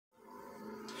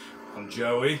I'm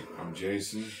Joey. I'm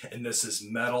Jason. And this is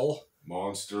Metal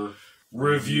Monster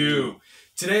Review.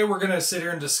 Today we're going to sit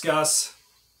here and discuss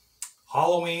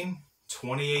Halloween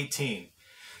 2018.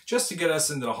 Just to get us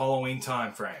into the Halloween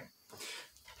time frame.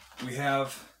 We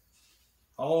have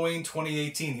Halloween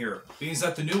 2018 here. Means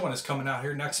that the new one is coming out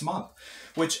here next month,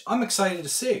 which I'm excited to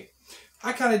see.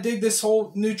 I kind of dig this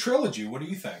whole new trilogy. What do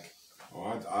you think?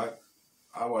 Well,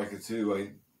 I like it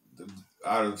too.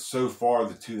 Out of so far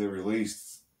the two they released,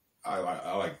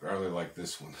 I really like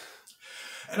this one.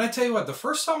 And I tell you what, the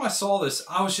first time I saw this,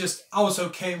 I was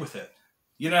okay with it.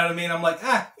 You know what I mean? I'm like,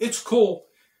 it's cool.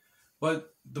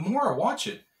 But the more I watch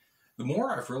it, the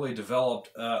more I've really developed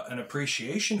an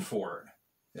appreciation for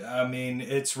it. I mean,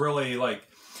 it's really like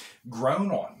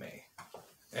grown on me.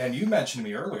 And you mentioned to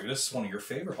me earlier, this is one of your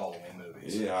favorite Halloween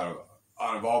movies. Yeah,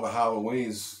 out of all the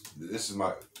Halloweens, this is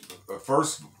my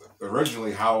first.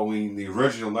 Originally, Halloween, the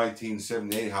original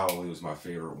 1978 Halloween was my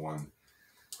favorite one.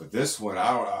 But this one,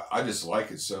 I just like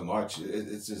it so much.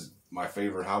 It's just my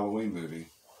favorite Halloween movie.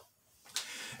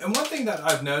 And one thing that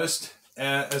I've noticed,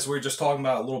 as we were just talking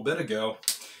about a little bit ago,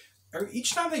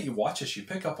 each time that you watch this, you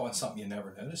pick up on something you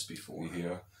never noticed before.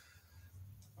 Yeah.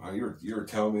 You were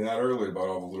telling me that earlier about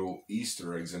all the little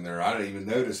Easter eggs in there. I didn't even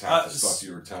notice half the stuff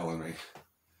you were telling me.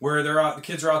 Where the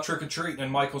kids are out trick-or-treating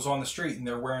and Michael's on the street and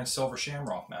they're wearing silver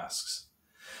shamrock masks.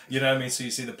 You know what I mean? So you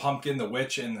see the pumpkin, the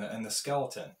witch, and the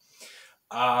skeleton.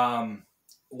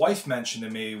 Wife mentioned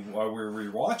to me while we were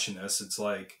rewatching this, it's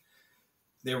like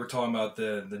they were talking about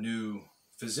the new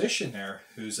physician there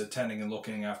who's attending and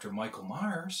looking after Michael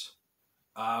Myers.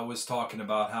 Was talking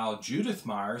about how Judith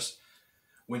Myers,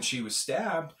 when she was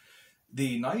stabbed,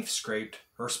 the knife scraped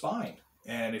her spine.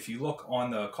 And if you look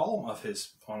on the column of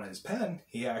his pen,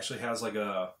 he actually has like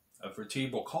a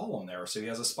vertebral column there. So he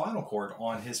has a spinal cord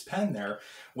on his pen there,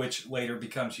 which later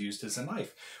becomes used as a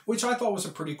knife, which I thought was a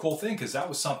pretty cool thing because that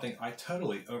was something I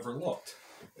totally overlooked.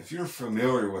 If you're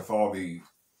familiar with all the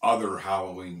other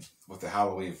Halloween, with the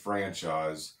Halloween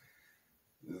franchise,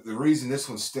 the reason this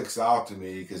one sticks out to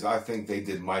me because I think they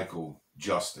did Michael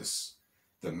justice.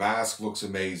 The mask looks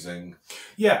amazing.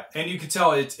 Yeah, and you can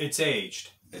tell it's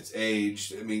aged. It's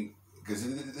aged. I mean, because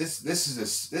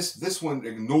this one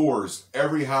ignores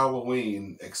every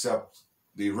Halloween except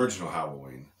the original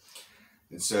Halloween,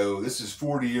 and so this is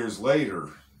 40 years later.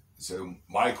 So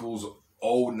Michael's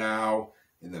old now,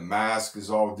 and the mask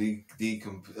is all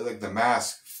like the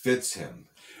mask fits him.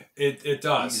 It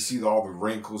does. You see all the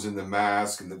wrinkles in the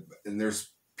mask, and there's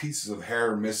pieces of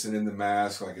hair missing in the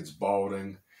mask, like it's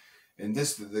balding. And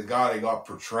the guy they got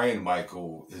portraying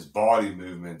Michael, his body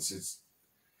movements, it's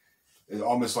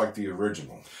almost like the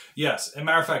original. Yes. As a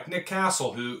matter of fact, Nick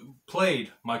Castle, who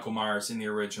played Michael Myers in the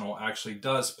original, actually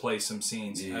does play some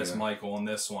scenes as Michael in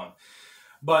this one.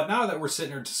 But now that we're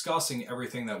sitting here discussing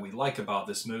everything that we like about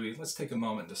this movie, let's take a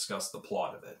moment and discuss the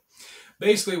plot of it.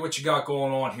 Basically, what you got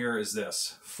going on here is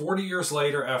this. 40 years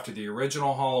later, after the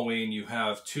original Halloween, you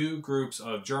have two groups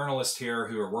of journalists here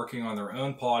who are working on their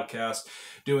own podcast,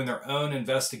 doing their own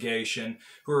investigation,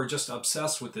 who are just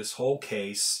obsessed with this whole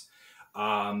case.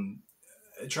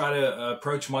 Try to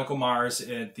approach Michael Myers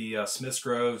at the Smiths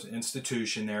Grove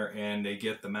institution there, and they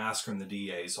get the mask from the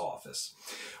DA's office.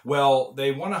 Well,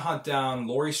 they want to hunt down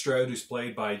Laurie Strode, who's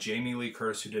played by Jamie Lee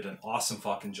Curtis, who did an awesome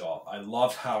fucking job. I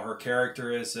love how her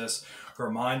character is this. Her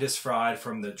mind is fried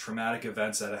from the traumatic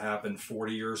events that happened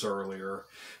 40 years earlier.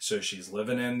 So she's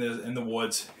living in the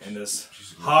woods in this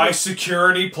high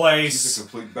security place. She's a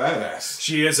complete badass.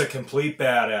 She is a complete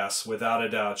badass, without a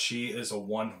doubt. She is a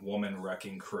one-woman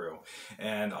wrecking crew.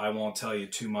 And I won't tell you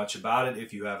too much about it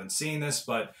if you haven't seen this,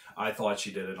 but I thought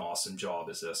she did an awesome job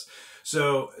as this.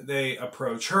 So they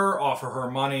approach her, offer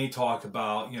her money, talk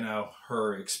about,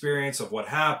 her experience of what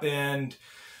happened.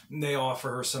 They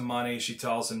offer her some money. She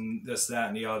tells them this, that,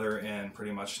 and the other, and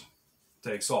pretty much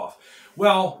takes off.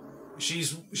 Well, she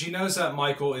knows that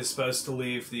Michael is supposed to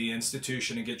leave the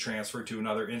institution and get transferred to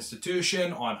another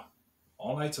institution on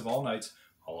all nights of all nights,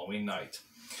 Halloween night.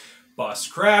 Bus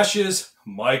crashes,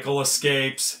 Michael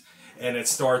escapes, and it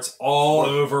starts all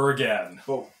over again.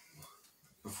 Well,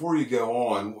 before you go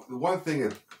on, the one thing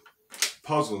that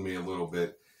puzzled me a little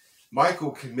bit,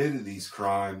 Michael committed these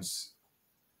crimes.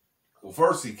 Well,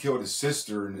 first he killed his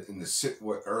sister in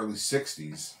the early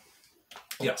 60s.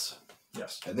 Yes.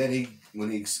 And then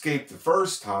when he escaped the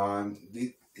first time,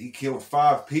 he killed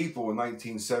 5 people in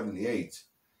 1978.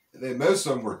 And then most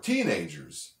of them were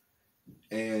teenagers.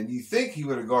 And you think he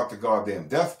would have got the goddamn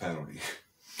death penalty.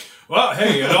 Well,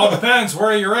 hey, it all depends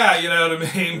where you're at, you know what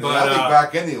I mean? But I think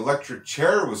back then the electric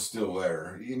chair was still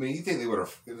there. I mean, you think they would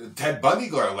have... Ted Bundy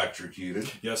got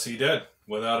electrocuted. Yes, he did,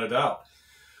 without a doubt.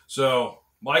 So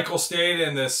Michael stayed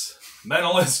in this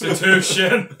mental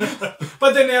institution.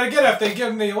 But then again, if they give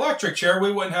him the electric chair,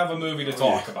 we wouldn't have a movie to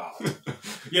talk about.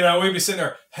 You know, we'd be sitting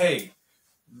there, hey,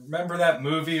 remember that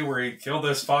movie where he killed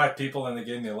those 5 people and they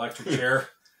gave him the electric chair?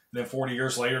 And then 40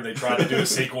 years later, they tried to do a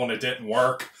sequel and it didn't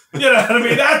work. You know what I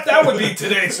mean? That would be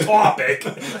today's topic.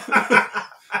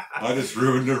 I just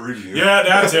ruined the review. Yeah,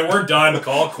 that's it. We're done.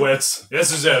 Call it quits.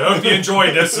 This is it. Hope you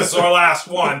enjoyed this. This is our last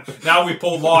one. Now we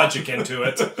pulled logic into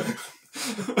it.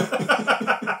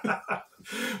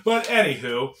 But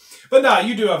anywho, but no,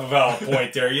 you do have a valid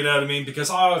point there. You know what I mean? Because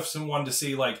I often wanted to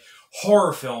see like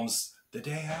horror films the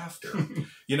day after.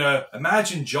 You know,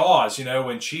 imagine Jaws. You know,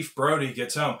 when Chief Brody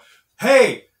gets home,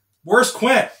 hey, where's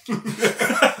Quint?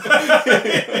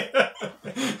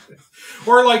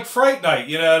 Or like Fright Night.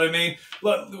 You know what I mean?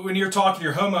 Look, when you're talking to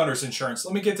your homeowner's insurance,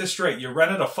 let me get this straight. You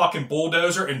rented a fucking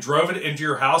bulldozer and drove it into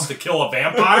your house to kill a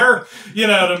vampire? You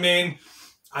know what I mean?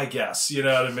 I guess. You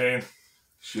know what I mean?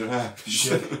 Shit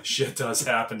happens. Shit does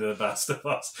happen to the best of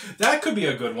us. That could be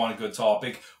a good one, a good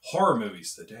topic. Horror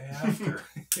movies the day after.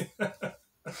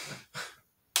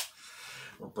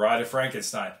 Or Bride of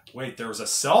Frankenstein. Wait, there was a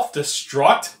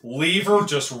self-destruct lever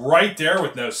just right there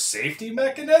with no safety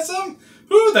mechanism?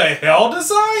 Who the hell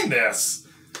designed this?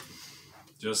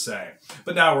 Just saying.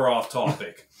 But now we're off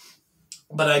topic.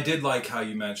 But I did like how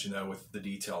you mentioned, though, with the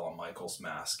detail on Michael's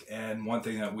mask. And one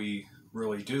thing that we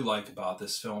really do like about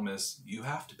this film is you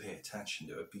have to pay attention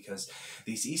to it because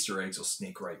these Easter eggs will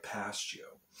sneak right past you.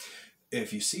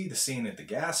 If you see the scene at the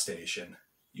gas station,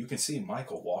 you can see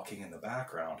Michael walking in the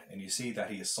background, and you see that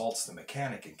he assaults the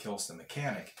mechanic and kills the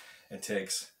mechanic and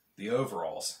takes the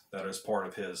overalls that is part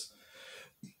of his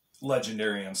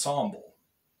legendary ensemble.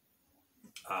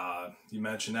 You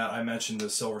mentioned that. I mentioned the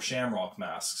Silver Shamrock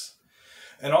masks.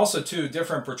 And also, too,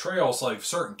 different portrayals, like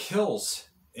certain kills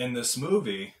in this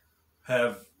movie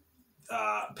have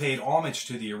paid homage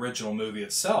to the original movie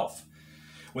itself.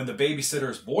 When the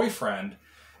babysitter's boyfriend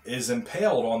is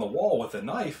impaled on the wall with a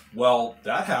knife, well,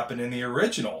 that happened in the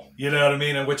original. You know what I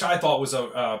mean? And which I thought was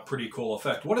a pretty cool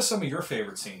effect. What are some of your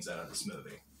favorite scenes out of this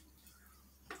movie?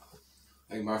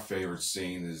 I think my favorite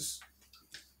scene is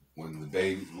when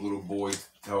the little boy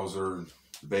tells her,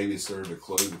 the babysitter, to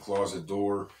close the closet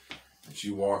door, and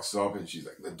she walks up and she's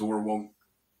like, the door won't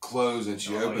close, and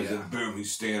she opens it, and boom,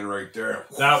 he's standing right there.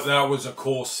 That was a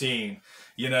cool scene.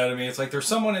 You know what I mean? It's like there's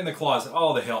someone in the closet.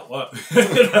 Oh, the hell. What? You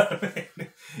know what I mean?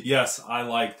 Yes, I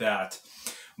like that.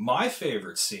 My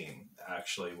favorite scene,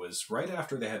 actually, was right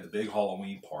after they had the big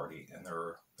Halloween party, and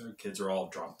their kids are all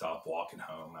drunked up, walking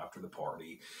home after the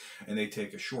party, and they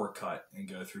take a shortcut and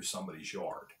go through somebody's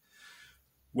yard.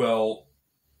 Well,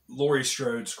 Laurie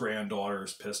Strode's granddaughter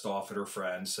is pissed off at her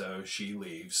friend, so she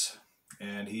leaves.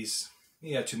 And he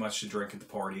had too much to drink at the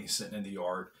party, sitting in the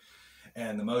yard.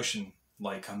 And the motion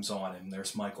light comes on, and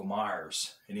there's Michael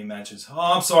Myers. And he mentions,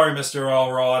 "Oh, I'm sorry, Mr.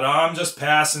 Elrod. I'm just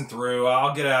passing through.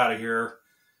 I'll get out of here."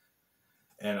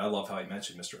 And I love how he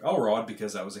mentioned Mr. Elrod,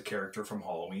 because that was a character from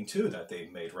Halloween 2 that they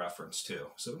made reference to.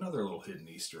 So another little hidden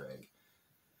Easter egg.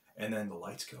 And then the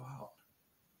lights go out.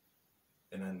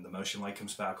 And then the motion light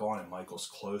comes back on, and Michael's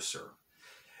closer.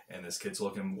 And this kid's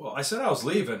looking, well, I said I was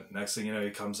leaving. Next thing you know,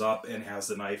 he comes up and has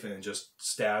the knife and just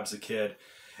stabs the kid.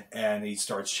 And he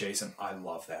starts chasing. I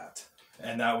love that.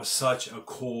 And that was such a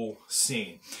cool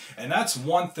scene. And that's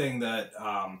one thing that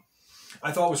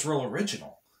I thought was real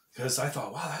original. Because I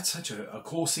thought, wow, that's such a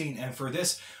cool scene. And for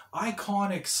this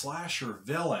iconic slasher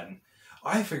villain,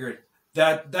 I figured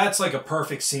that's like a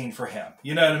perfect scene for him.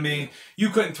 You know what I mean? You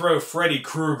couldn't throw Freddy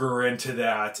Krueger into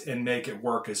that and make it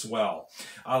work as well.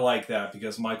 I like that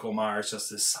because Michael Myers is just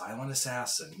this silent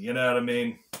assassin. You know what I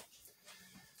mean?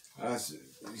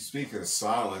 Speaking of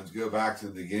silence, go back to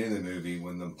the beginning of the movie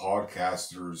when the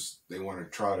podcasters, they want to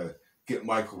try to get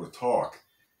Michael to talk.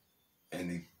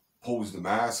 And he pulls the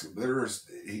mask.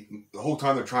 The whole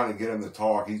time they're trying to get him to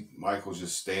talk, Michael's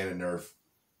just standing there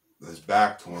with his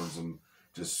back towards him,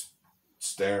 just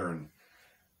staring.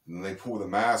 And they pull the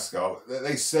mask out.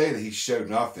 They say that he showed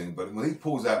nothing, but when he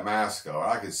pulls that mask out,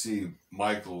 I could see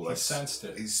Michael. He sensed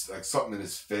it. He's like something in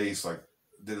his face, like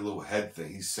did a little head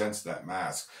thing. He sensed that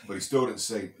mask, but he still didn't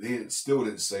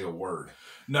say a word.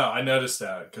 No, I noticed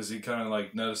that because he kind of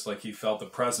like noticed like he felt the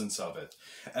presence of it.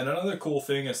 And another cool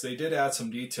thing is they did add some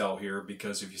detail here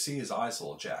because if you see his eyes a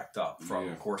little jacked up from,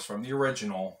 of course, from the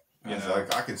original.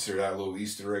 I consider that a little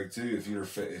Easter egg too.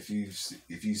 If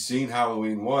you've seen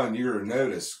Halloween 1, you're gonna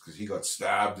notice because he got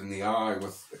stabbed in the eye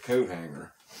with a coat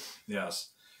hanger.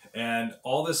 Yes, and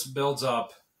all this builds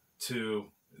up to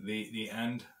the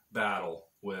end battle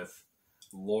with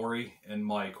Laurie and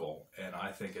Michael, and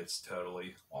I think it's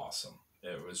totally awesome.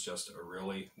 It was just a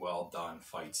really well done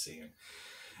fight scene.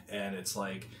 And it's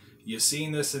like, you've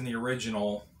seen this in the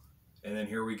original, and then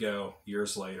here we go,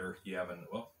 years later, you have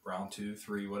round 2,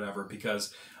 3, whatever,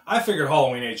 because I figured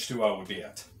Halloween H2O would be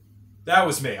it. That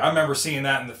was me. I remember seeing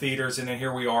that in the theaters, and then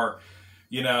here we are,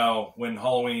 you know, when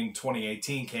Halloween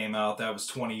 2018 came out, that was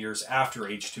 20 years after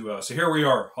H2O. So here we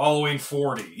are, Halloween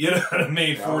 40. You know what I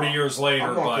mean? 40 years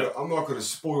later. I'm not going to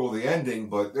spoil the ending,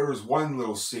 but there was one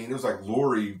little scene. It was like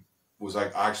Laurie was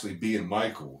like actually being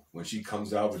Michael when she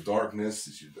comes out of the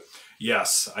darkness.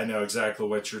 Yes, I know exactly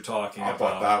what you're talking about. I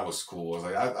thought that was cool. I was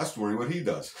like, that's really what he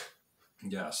does.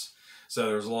 Yes. So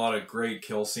there's a lot of great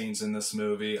kill scenes in this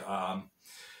movie.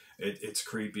 It's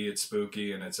creepy, it's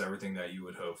spooky, and it's everything that you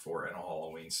would hope for in a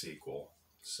Halloween sequel.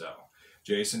 So,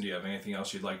 Jason, do you have anything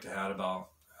else you'd like to add about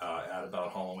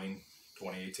Halloween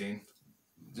 2018?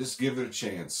 Just give it a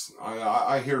chance.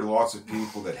 I hear lots of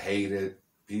people that hate it.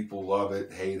 People love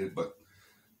it, hate it, but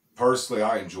personally,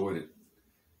 I enjoyed it.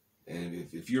 And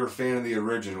if you're a fan of the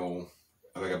original,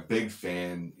 like a big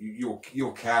fan,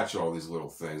 you'll catch all these little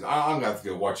things. I'm gonna have to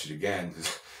go watch it again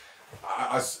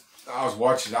because I was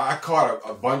watching. I caught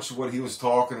a bunch of what he was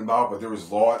talking about, but there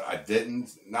was a lot I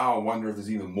didn't. Now I wonder if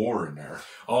there's even more in there.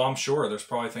 Oh, I'm sure there's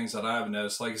probably things that I haven't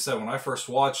noticed. Like I said, when I first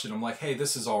watched it, I'm like, hey,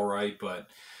 this is all right, but.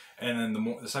 And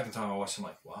then the second time I watched it, I'm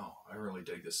like, wow, I really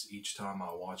dig this. Each time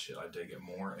I watch it, I dig it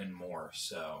more and more.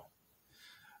 So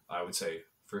I would say,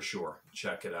 for sure,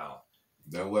 check it out.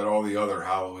 Don't let all the other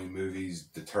Halloween movies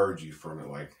deter you from it,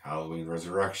 like Halloween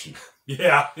Resurrection.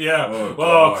 Yeah.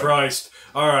 Oh Christ!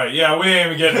 All right, yeah, we ain't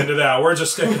even getting into that. We're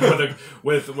just sticking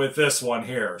with this one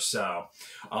here. So,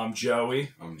 I'm Joey.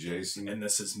 I'm Jason, and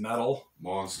this is Metal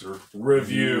Monster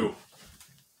Review.